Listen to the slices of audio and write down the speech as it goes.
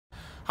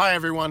Hi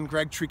everyone,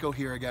 Greg Treco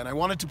here again. I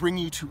wanted to bring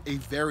you to a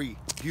very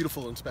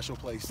beautiful and special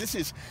place. This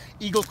is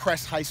Eagle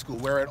Crest High School,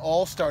 where it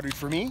all started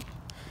for me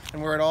and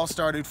where it all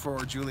started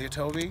for Julia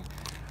Tobey,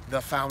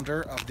 the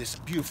founder of this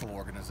beautiful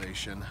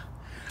organization.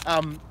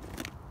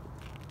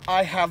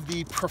 I have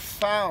the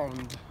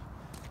profound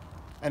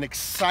and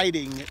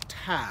exciting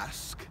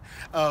task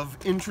of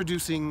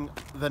introducing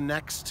the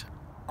next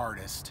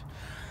artist.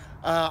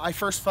 I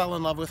first fell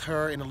in love with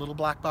her in a little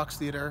black box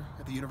theater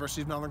at the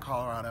University of Northern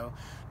Colorado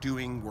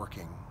doing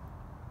working.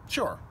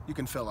 Sure, you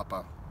can fill up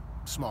a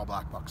small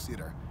black box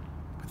theater,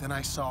 but then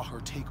I saw her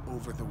take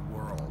over the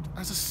world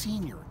as a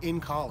senior in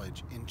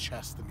college in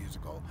Chess the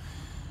Musical.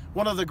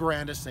 One of the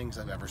grandest things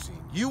I've ever seen.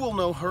 You will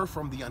know her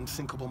from The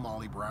Unsinkable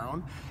Molly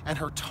Brown and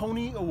her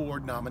Tony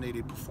Award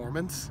nominated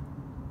performance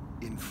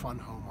in Fun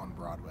Home on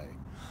Broadway.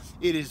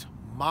 It is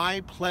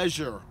my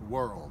pleasure,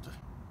 world,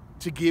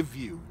 to give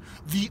you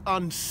the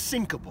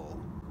unsinkable,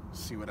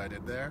 see what I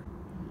did there?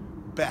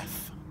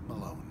 Beth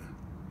Malone.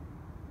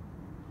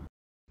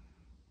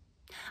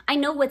 I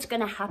know what's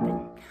gonna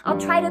happen. I'll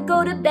try to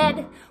go to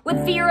bed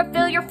with fear of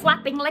failure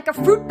flapping like a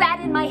fruit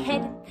bat in my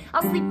head.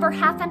 I'll sleep for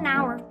half an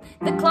hour.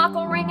 The clock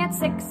will ring at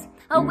 6.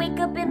 I'll wake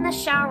up in the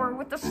shower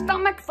with a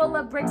stomach full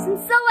of bricks, and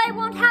so I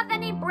won't have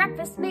any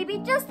breakfast, maybe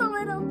just a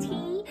little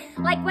tea.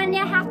 Like when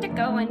you have to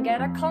go and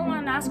get a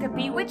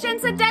colonoscopy, which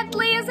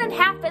incidentally isn't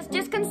half as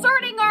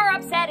disconcerting or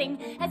upsetting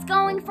as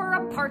going for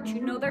a part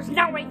you know there's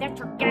no way that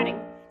you're getting.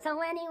 So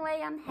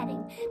anyway, I'm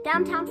heading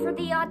downtown for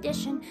the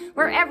audition,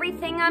 where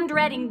everything I'm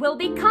dreading will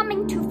be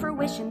coming to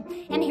fruition.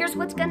 And here's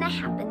what's gonna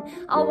happen.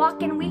 I'll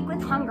walk in weak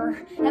with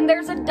hunger, and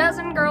there's a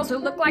dozen girls who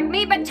look like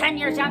me but 10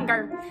 years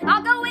younger.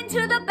 I'll go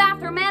into the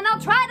bathroom and I'll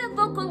try to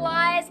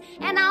vocalize,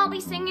 and I'll be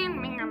singing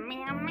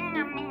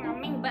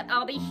but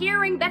I'll be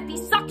hearing Bethy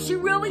sucks. She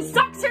really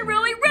sucks. She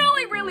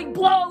really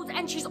blows.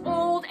 And she's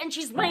old and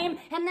she's lame.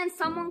 And then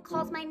someone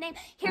calls my name.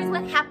 Here's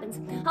what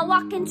happens. I'll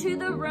walk into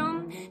the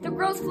room. The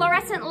girl's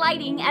fluorescent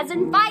lighting as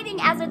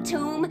inviting as a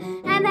tomb.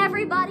 And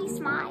everybody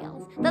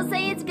smiles. They'll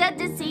say it's good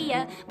to see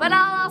ya. But all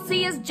I'll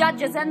see is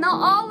judges, and they'll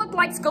all look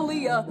like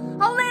Scalia.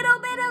 A little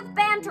bit of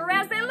banter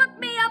as they look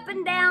me up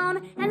and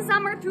down. And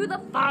somewhere through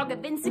the fog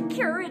of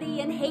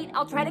insecurity and hate,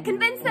 I'll try to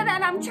convince them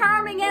that I'm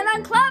charming and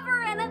I'm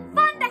clever and I'm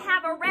fun to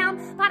have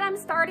around. But I'm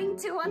starting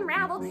to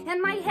unravel.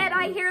 In my head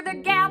I hear the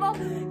gavel.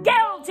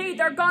 Guilty,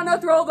 they're gonna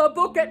throw the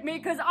book at me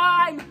 'cause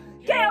I'm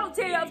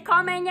guilty of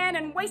coming in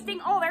and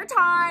wasting all their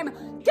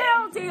time.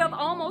 Guilty of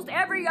almost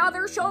every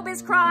other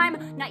showbiz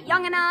crime. Not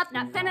young enough,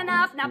 not thin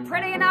enough, not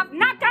pretty enough,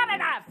 not good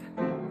enough.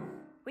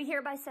 We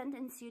hereby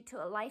sentence you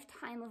to a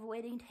lifetime of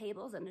waiting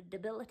tables and a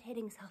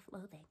debilitating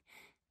self-loathing.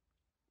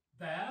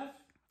 Beth?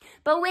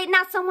 But wait,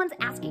 now someone's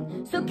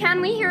asking, so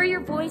can we hear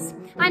your voice?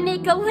 I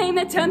make a lame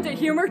attempt at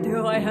humor,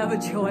 do I have a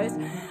choice?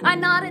 I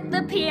nod at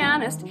the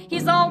pianist,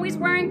 he's always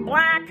wearing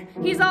black.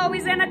 He's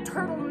always in a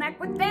turtleneck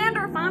with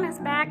dandruff on his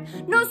back.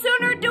 No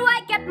sooner do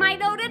I get my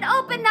note and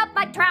open up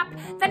my trap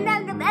than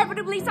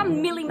inevitably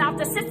some mealy-mouthed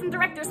assistant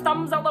director's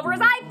thumbs all over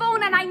his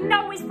iPhone, and I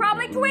know he's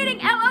probably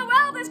tweeting,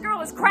 LOL, this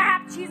girl is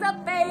crap. She's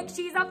a fake,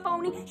 she's a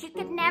phony, she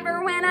could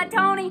never win a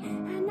Tony.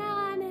 And now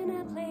I'm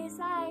in a place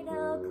I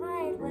know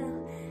quite well.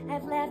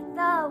 I've left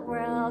the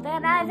world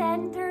and I've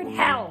entered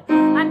hell.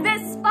 I'm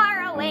this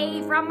far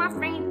away from a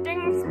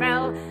fainting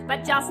spell,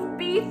 but just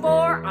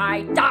before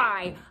I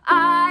die,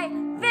 I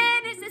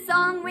finish the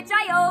song which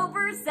I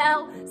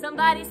oversell.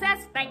 Somebody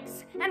says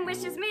thanks and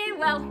wishes me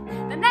well.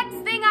 The next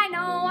thing I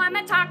know, I'm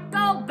at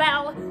Taco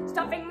Bell,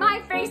 stuffing my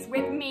face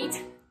with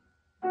meat.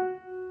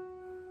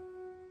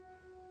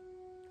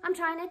 I'm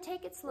trying to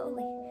take it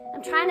slowly.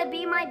 I'm trying to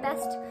be my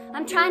best.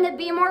 I'm trying to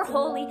be more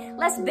holy,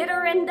 less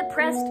bitter and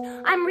depressed.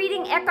 I'm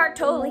reading Eckhart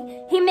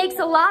Tolle. He makes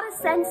a lot of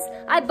sense.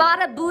 I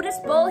bought a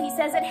Buddhist bowl. He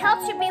says it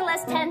helps you be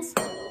less tense.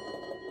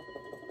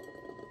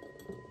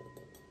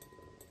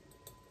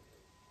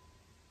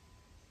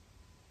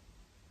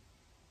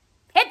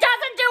 It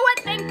doesn't do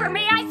a thing for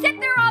me. I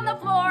sit there on the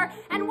floor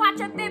and watch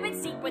a vivid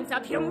sequence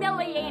of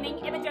humiliating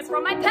images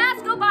from my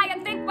past go by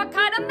and think, what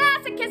kind of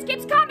masochist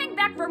keeps coming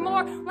back for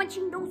more when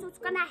she knows what's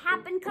gonna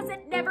happen, 'cause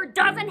it never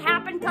doesn't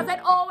happen, 'cause it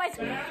always,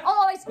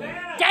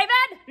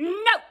 David,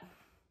 no!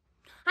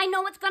 I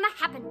know what's gonna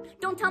happen.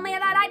 Don't tell me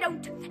that I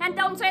don't. And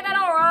don't say that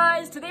I'll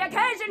rise to the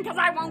occasion, 'cause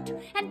I won't.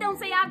 And don't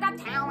say I've got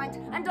talent.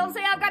 And don't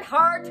say I've got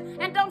heart.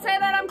 And don't say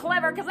that I'm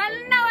clever, 'cause I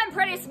know I'm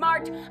pretty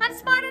smart. I'm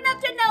smart enough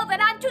to know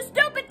that I'm too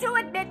stupid to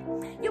admit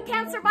you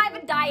can't survive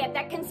a diet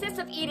that consists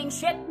of eating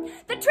shit.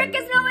 The trick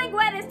is knowing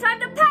when it's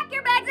time to pack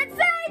your bags and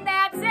say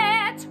that's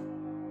it.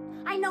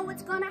 I know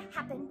what's gonna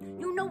happen.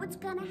 You know what's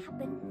gonna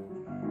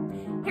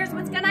happen. Here's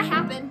what's gonna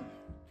happen.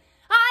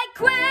 I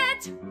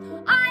quit.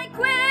 I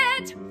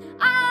quit.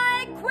 I